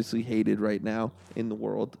are obviously hated right now in the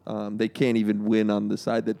world. They can't even win on the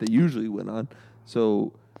side that they usually win on.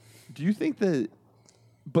 So do you think that,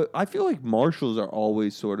 but I feel like marshals are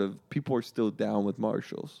always sort of, people are still down with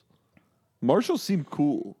marshals. Marshals seem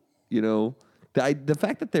cool, The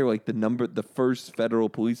fact that they're like the first federal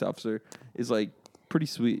police officer is like pretty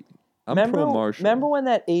sweet. I'm pro-marshal. Remember when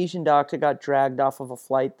that Asian doctor got dragged off of a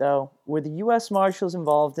flight, though? Were the U.S. Marshals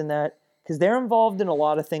involved in that? Because they're involved in a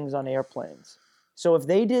lot of things on airplanes. So if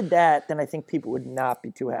they did that, then I think people would not be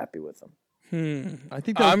too happy with them. I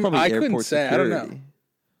think that was probably I airport couldn't say. security. I don't know.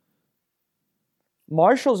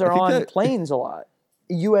 Marshals are I think on that- planes a lot.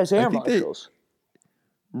 U.S. Air think that- Marshals.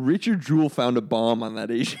 Richard Jewell found a bomb on that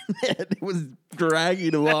Asian head. It was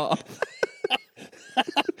dragging him off.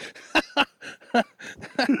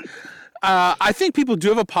 I think people do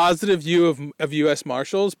have a positive view of U.S.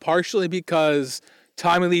 Marshals, partially because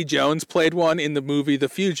Tommy Lee Jones played one in the movie The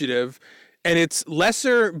Fugitive, and its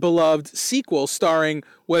lesser beloved sequel starring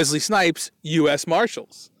Wesley Snipes, U.S.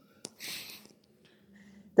 Marshals.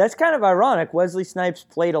 That's kind of ironic. Wesley Snipes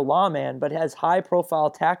played a lawman, but has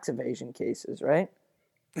high-profile tax evasion cases, right?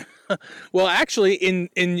 Well, actually, in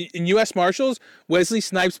U.S. Marshals, Wesley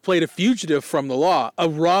Snipes played a fugitive from the law, a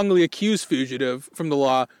wrongly accused fugitive from the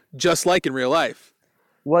law, just like in real life.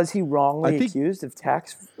 Was he wrongly accused of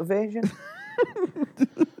tax evasion?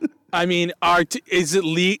 I mean, is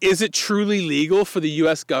it truly legal for the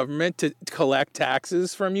U.S. government to collect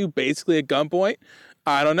taxes from you, basically at gunpoint?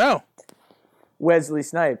 I don't know. Wesley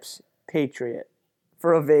Snipes, patriot,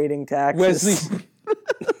 for evading taxes.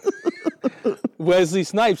 Wesley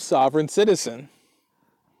Snipes, sovereign citizen.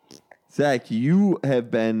 Zach, you have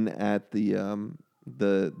been at the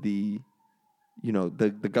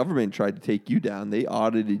government tried to take you down. They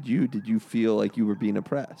audited you. Did you feel like you were being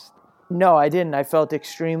oppressed? No, I didn't. I felt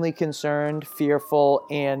extremely concerned, fearful,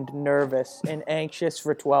 and nervous and anxious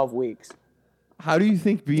for 12 weeks. How do you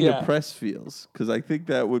think being oppressed feels? Because I think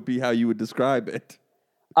that would be how you would describe it.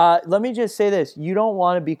 Let me just say this. You don't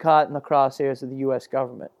want to be caught in the crosshairs of the U.S.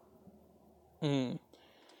 government.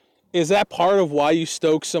 Is that part of why you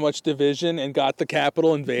stoked so much division and got the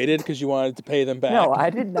Capitol invaded because you wanted to pay them back? No, I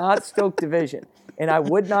did not stoke division, and I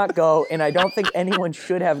would not go, and I don't think anyone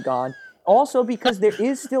should have gone. Also, because there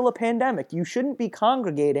is still a pandemic. You shouldn't be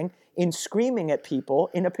congregating and screaming at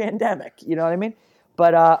people in a pandemic. You know what I mean?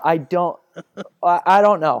 But I don't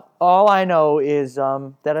know. All I know is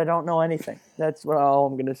that I don't know anything. That's all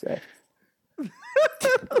I'm going to say.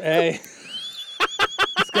 Hey.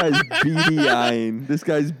 This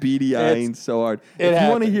guy's beady-eyeing so hard. If you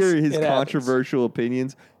want to hear his controversial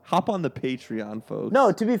opinions, hop on the Patreon, folks.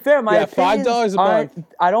 No, to be fair, my opinions $5 a month.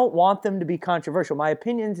 I don't want them to be controversial. My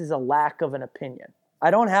opinions is a lack of an opinion. I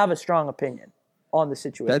don't have a strong opinion on the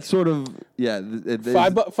situation. That's sort of,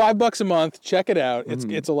 $5 a month. Check it out.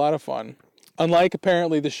 It's a lot of fun. Unlike,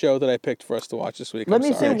 apparently, the show that I picked for us to watch this week. Let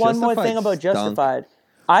me say one more thing about Justified.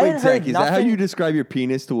 I had heard Zach, is nothing. that how you describe your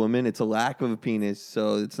penis to women? It's a lack of a penis,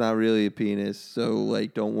 so it's not really a penis. So,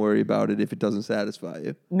 don't worry about it if it doesn't satisfy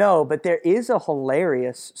you. No, but there is a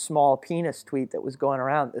hilarious small penis tweet that was going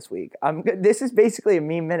around this week. This is basically a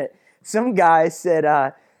meme minute. Some guy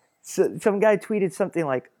said, some guy tweeted something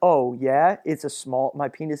like, "Oh yeah, my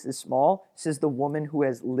penis is small," says the woman who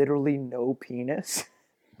has literally no penis.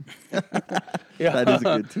 Yeah. That is a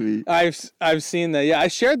good tweet. I've seen that. Yeah, I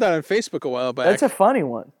shared that on Facebook a while back. That's a funny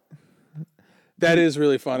one. That is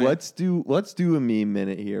really funny. Let's do a meme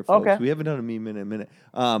minute here, folks. Okay. We haven't done a meme minute in a minute.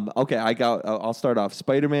 Okay, I'll start off.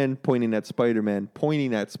 Spider-Man pointing at Spider-Man,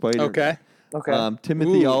 pointing at Spider-Man. Okay.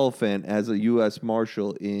 Timothy Oliphant as a U.S.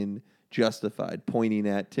 Marshal in Justified, pointing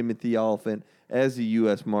at Timothy Oliphant as a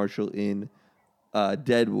U.S. Marshal in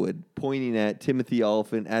Deadwood, pointing at Timothy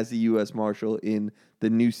Oliphant as the U.S. Marshal in the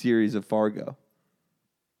new series of Fargo.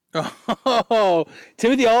 Oh,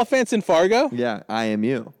 Timothy Oliphant's in Fargo? Yeah, I am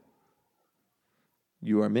you.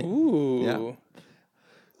 You are me. Ooh.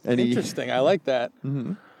 Yeah. Interesting. I like that.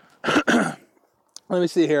 Mm-hmm. Let me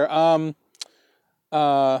see here.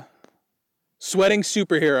 Sweating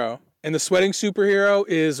superhero. And the sweating superhero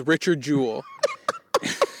is Richard Jewell.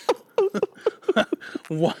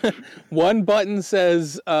 One button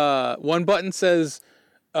says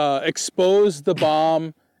expose the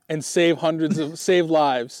bomb and save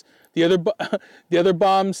lives. The other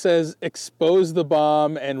bomb says expose the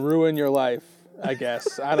bomb and ruin your life. I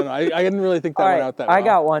guess. I don't know. I didn't really think that went out that well. I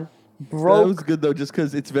got one. That was good though, just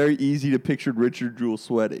because it's very easy to picture Richard Jewell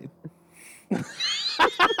sweating.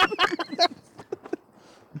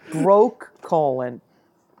 Broke :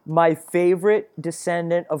 my favorite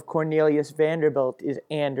descendant of Cornelius Vanderbilt is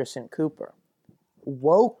Anderson Cooper.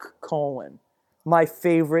 Woke : my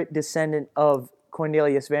favorite descendant of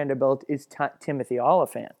Cornelius Vanderbilt is Timothy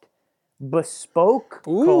Oliphant. Bespoke :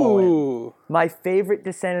 my favorite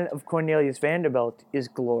descendant of Cornelius Vanderbilt is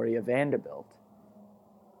Gloria Vanderbilt.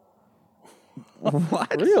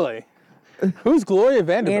 What? Really? Who's Gloria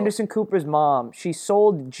Vanderbilt? Anderson Cooper's mom. She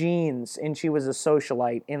sold jeans and she was a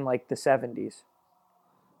socialite in the 70s.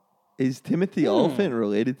 Is Timothy Oliphant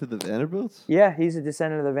related to the Vanderbilts? Yeah, he's a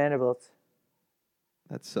descendant of the Vanderbilts.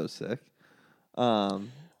 That's so sick.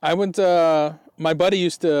 I went. My buddy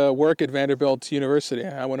used to work at Vanderbilt University.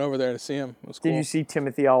 I went over there to see him. It was cool. Did you see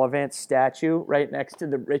Timothy Oliphant's statue right next to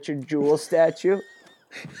the Richard Jewell statue?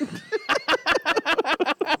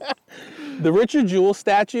 The Richard Jewell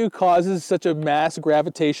statue causes such a mass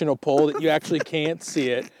gravitational pull that you actually can't see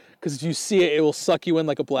it. Because if you see it, it will suck you in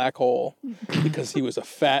like a black hole. Because he was a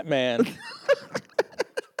fat man.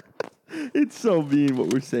 It's so mean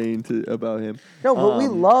what we're saying about him. No, but we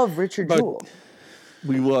love Richard Jewell.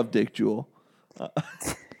 We love Dick Jewell.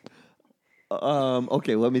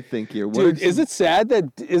 Okay, let me think here. Dude, is it sad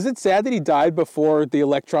that he died before the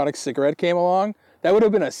electronic cigarette came along? That would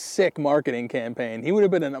have been a sick marketing campaign. He would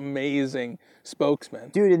have been an amazing spokesman.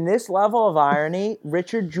 Dude, in this level of irony,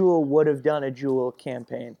 Richard Jewell would have done a Jewell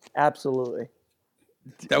campaign. Absolutely.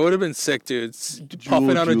 That would have been sick, dude.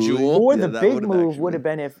 Puffing on a Jewel. Or the big move would have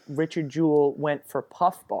been if Richard Jewell went for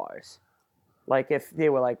puff bars. Like if they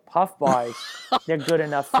were like puff bars, they're good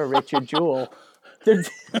enough for Richard Jewell.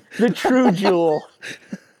 The true Jewel.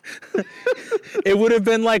 It would have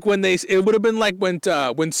been like when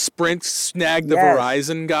when Sprint snagged the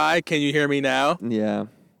Verizon guy. Can you hear me now? Yeah,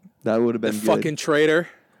 that would have been good. Fucking traitor.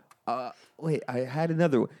 Wait, I had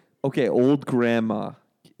another one. Okay, old grandma.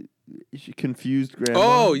 She confused grandma.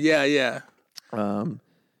 Oh yeah. When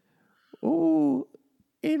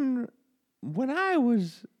I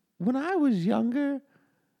was younger,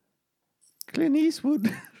 Clint Eastwood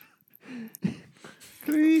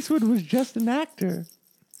was just an actor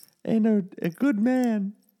and a good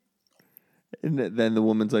man. And then the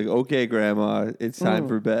woman's like, "Okay, grandma, it's time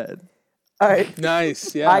for bed." All right.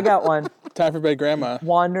 Nice. Yeah. I got one. Time for bed, grandma.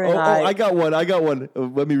 Wandering Eye. I got one.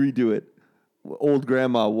 Let me redo it. Old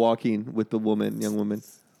grandma walking with the young woman.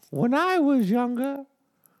 When I was younger,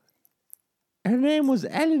 her name was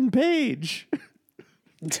Ellen Page.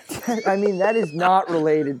 I mean, that is not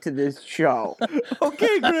related to this show.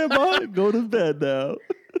 Okay, grandma, go to bed now.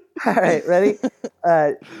 All right, ready?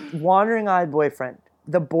 Wandering Eye Boyfriend.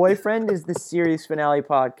 The boyfriend is the series finale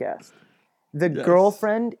podcast. The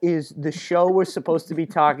girlfriend is the show we're supposed to be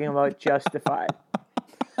talking about, Justified.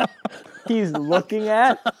 He's looking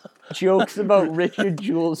at jokes about Richard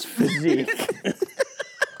Jewell's physique.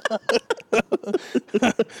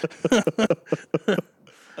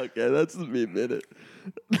 Okay, that's the meme minute.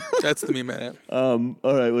 That's the meme minute. All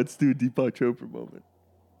right, let's do Deepak Chopra moment.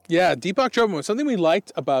 Yeah, Deepak Chopra moment. Something we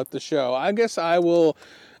liked about the show. I guess I will.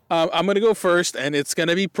 I'm going to go first, and it's going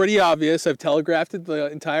to be pretty obvious. I've telegraphed it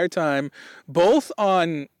the entire time, both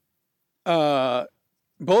on The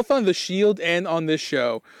Shield and on this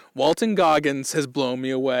show. Walton Goggins has blown me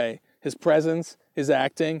away. His presence, his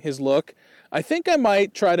acting, his look. I think I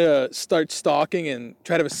might try to start stalking and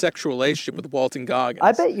try to have a sexual relationship with Walton Goggins.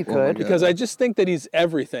 I bet you could. Because I just think that he's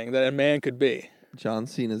everything that a man could be. John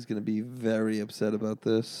Cena's going to be very upset about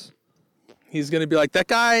this. He's going to be like, that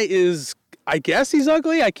guy is, I guess he's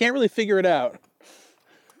ugly. I can't really figure it out.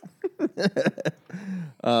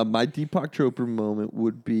 My Deepak Chopra moment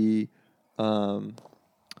would be,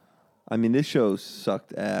 this show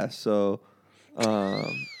sucked ass, so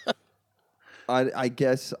I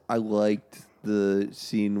guess I liked the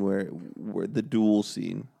scene where the duel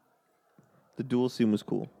scene. The duel scene was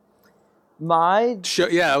cool. My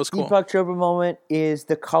that was cool. Deepak Chopra moment is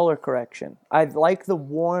the color correction. I like the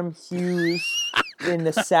warm hues in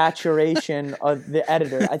the saturation of the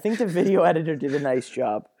editor. I think the video editor did a nice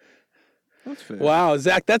job. That's fair. Wow,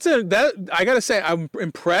 Zach, I gotta say, I'm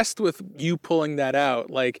impressed with you pulling that out.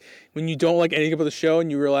 Like when you don't like anything about the show and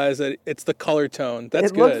you realize that it's the color tone.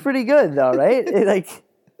 That's good. It looks pretty good though, right? I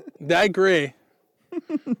agree.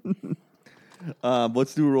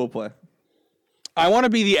 Let's do a role play. I want to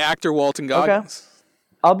be the actor Walton Goggins. Okay.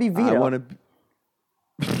 I'll be Vito. I want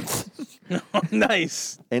to.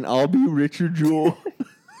 Nice. And I'll be Richard Jewell.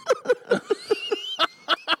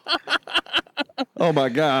 Oh my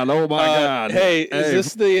God! Oh my God! Hey,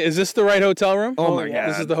 is this the right hotel room? Oh my God!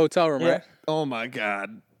 This is the hotel room, right? Oh my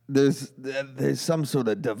God! There's some sort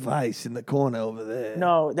of device in the corner over there.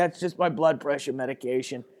 No, that's just my blood pressure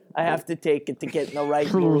medication. I have to take it to get in the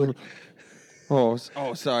right mood. Oh,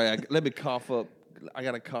 sorry. Let me cough up. I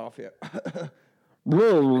got a cough here.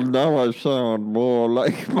 Well, now I sound more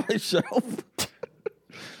like myself.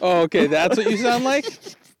 Oh, okay. That's what you sound like?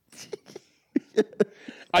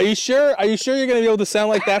 Are you sure you're going to be able to sound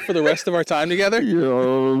like that for the rest of our time together?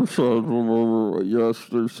 Yeah, yes,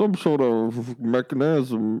 there's some sort of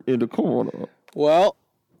mechanism in the corner. Well,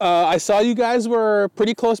 I saw you guys were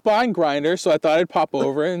pretty close by in Grindr, so I thought I'd pop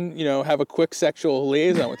over and, have a quick sexual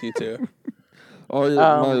liaison with you two. Oh,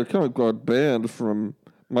 yeah, my account got banned from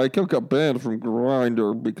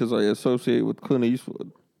Grindr because I associate with Clint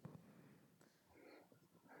Eastwood.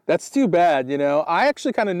 That's too bad, I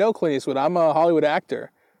actually kind of know Clint Eastwood. I'm a Hollywood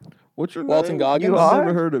actor. What's your Walton name? Goggins? I've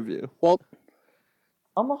never heard of you. I'm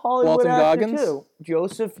a Hollywood Walton actor Goggins? too.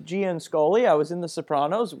 Joseph Gianscoli. I was in The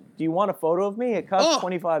Sopranos. Do you want a photo of me? It costs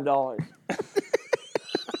 $25.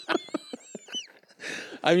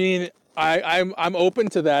 I'm open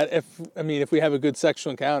to that. If we have a good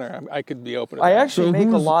sexual encounter, I could be open to I that. actually So make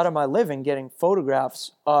a who's- lot of my living getting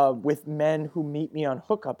photographs with men who meet me on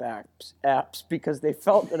hookup apps because they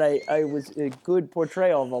felt that I was a good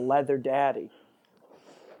portrayal of a leather daddy.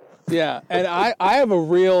 Yeah, and I have a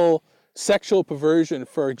real sexual perversion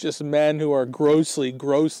for just men who are grossly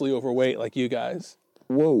overweight like you guys.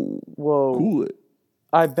 Whoa. Whoa. Cool it.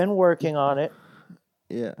 I've been working on it.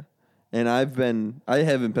 Yeah. And I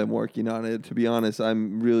haven't been working on it. To be honest,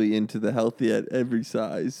 I'm really into the healthy at every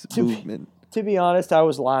size movement. To be honest, I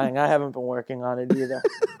was lying. I haven't been working on it either.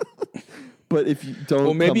 But if you don't,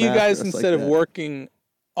 Well, maybe come you guys, after us instead like of that, working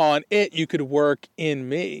on it, you could work in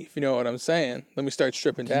me, if you know what I'm saying. Let me start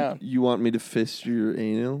stripping down. you want me to fist your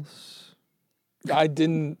anals? I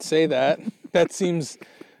didn't say that. That's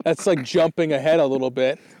like jumping ahead a little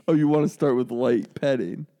bit. Oh, you want to start with light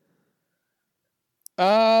petting?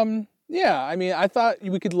 Yeah, I thought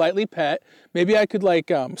we could lightly pet. Maybe I could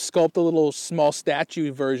sculpt a little small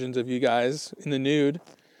statue versions of you guys in the nude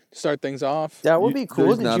to start things off. That would be cool.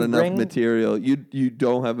 There's Did not you enough bring? material. You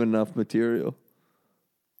don't have enough material.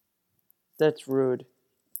 That's rude,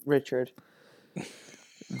 Richard.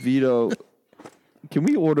 Vito, can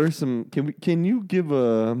we order some? Can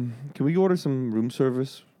we order some room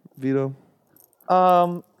service, Vito?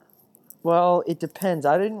 Well, it depends.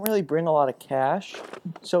 I didn't really bring a lot of cash,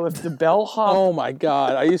 so if the bellhop, Oh my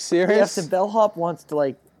God, are you if serious? the bellhop wants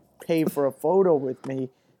to pay for a photo with me,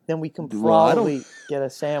 then we can Well, I don't- probably get a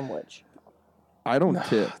sandwich. I don't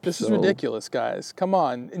tip. This is so- ridiculous, guys. Come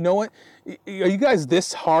on. No one, are you guys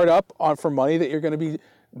this hard up for money that you're going to be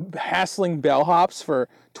hassling bellhops for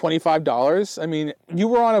 $25? You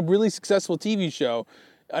were on a really successful TV show.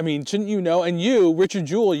 Shouldn't you know? And you, Richard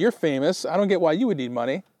Jewell, you're famous. I don't get why you would need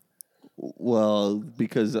money. Well,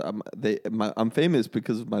 because I'm famous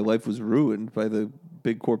because my life was ruined by the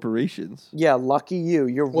big corporations. Yeah, lucky you.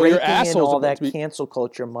 You're Well, you're raking in assholes all are meant that to be- cancel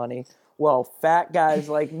culture money. Well, fat guys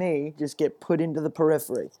like me just get put into the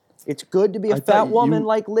periphery. It's good to be a I fat thought woman you-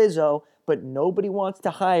 like Lizzo, but nobody wants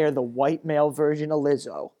to hire the white male version of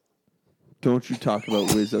Lizzo. Don't you talk about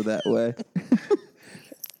Lizzo that way.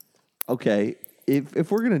 Okay,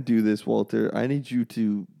 if we're gonna do this, Walter, I need you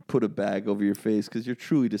to put a bag over your face because you're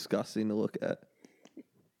truly disgusting to look at.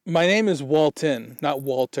 My name is Walton, not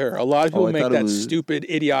Walter. A lot of people I make thought it that was- stupid,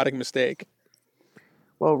 idiotic mistake.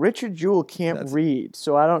 Well, Richard Jewell can't That's- read,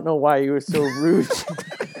 so I don't know why you were so rude.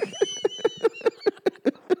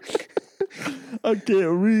 I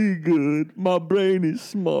can't read good. My brain is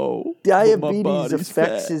small. but my Diabetes body's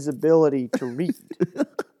affects fat. his ability to read.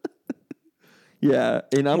 Yeah,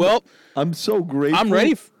 and I'm so grateful. I'm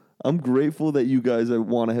ready. I'm grateful that you guys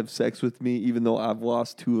want to have sex with me, even though I've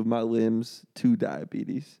lost 2 of my limbs to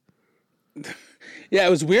diabetes. Yeah, it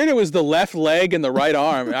was weird. It was the left leg and the right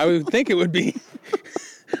arm. I would think it would be.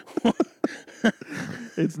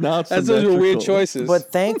 It's not. Those are weird symmetrical. choices.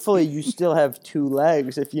 But thankfully, you still have 2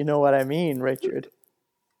 legs, if you know what I mean, Richard.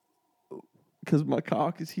 Because my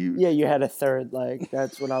cock is huge. Yeah, you had a 3rd leg.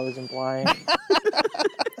 That's what I was implying.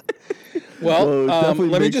 Well, Well, it definitely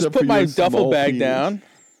let me makes just up put for my your duffel small bag penis. down.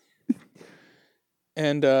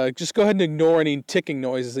 And just go ahead and ignore any ticking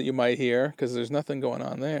noises that you might hear, because there's nothing going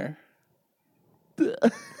on there.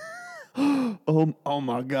 Oh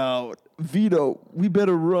my God, Vito, we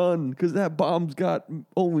better run because that bomb's got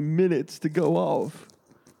only minutes to go off.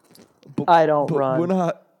 I don't run.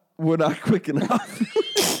 We're not quick enough.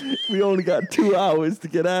 We only got 2 hours to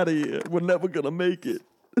get out of here. We're never gonna make it.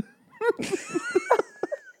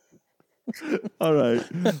 All right.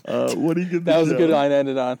 What do you give? That was a good line to end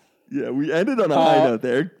it on. Yeah, we ended on a high note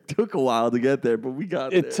there. It took a while to get there, but we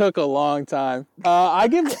got It there. took a long time. I'm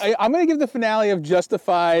going to give the finale of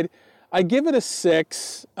Justified. I give it a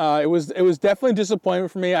 6. It was definitely a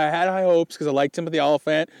disappointment for me. I had high hopes because I liked Timothy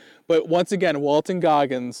Oliphant, but once again, Walton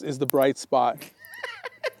Goggins is the bright spot.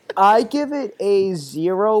 I give it a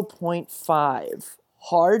 0.5.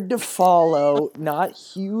 Hard to follow, not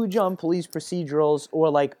huge on police procedurals or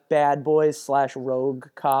like Bad Boys / Rogue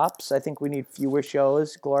Cops. I think we need fewer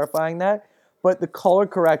shows glorifying that. But the color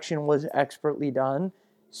correction was expertly done,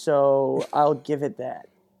 so I'll give it that.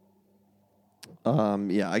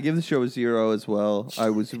 Yeah, I give the show a 0 as well. I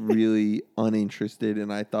was really uninterested,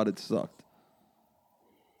 and I thought it sucked.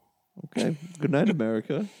 Okay. Good night,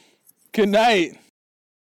 America. Good night.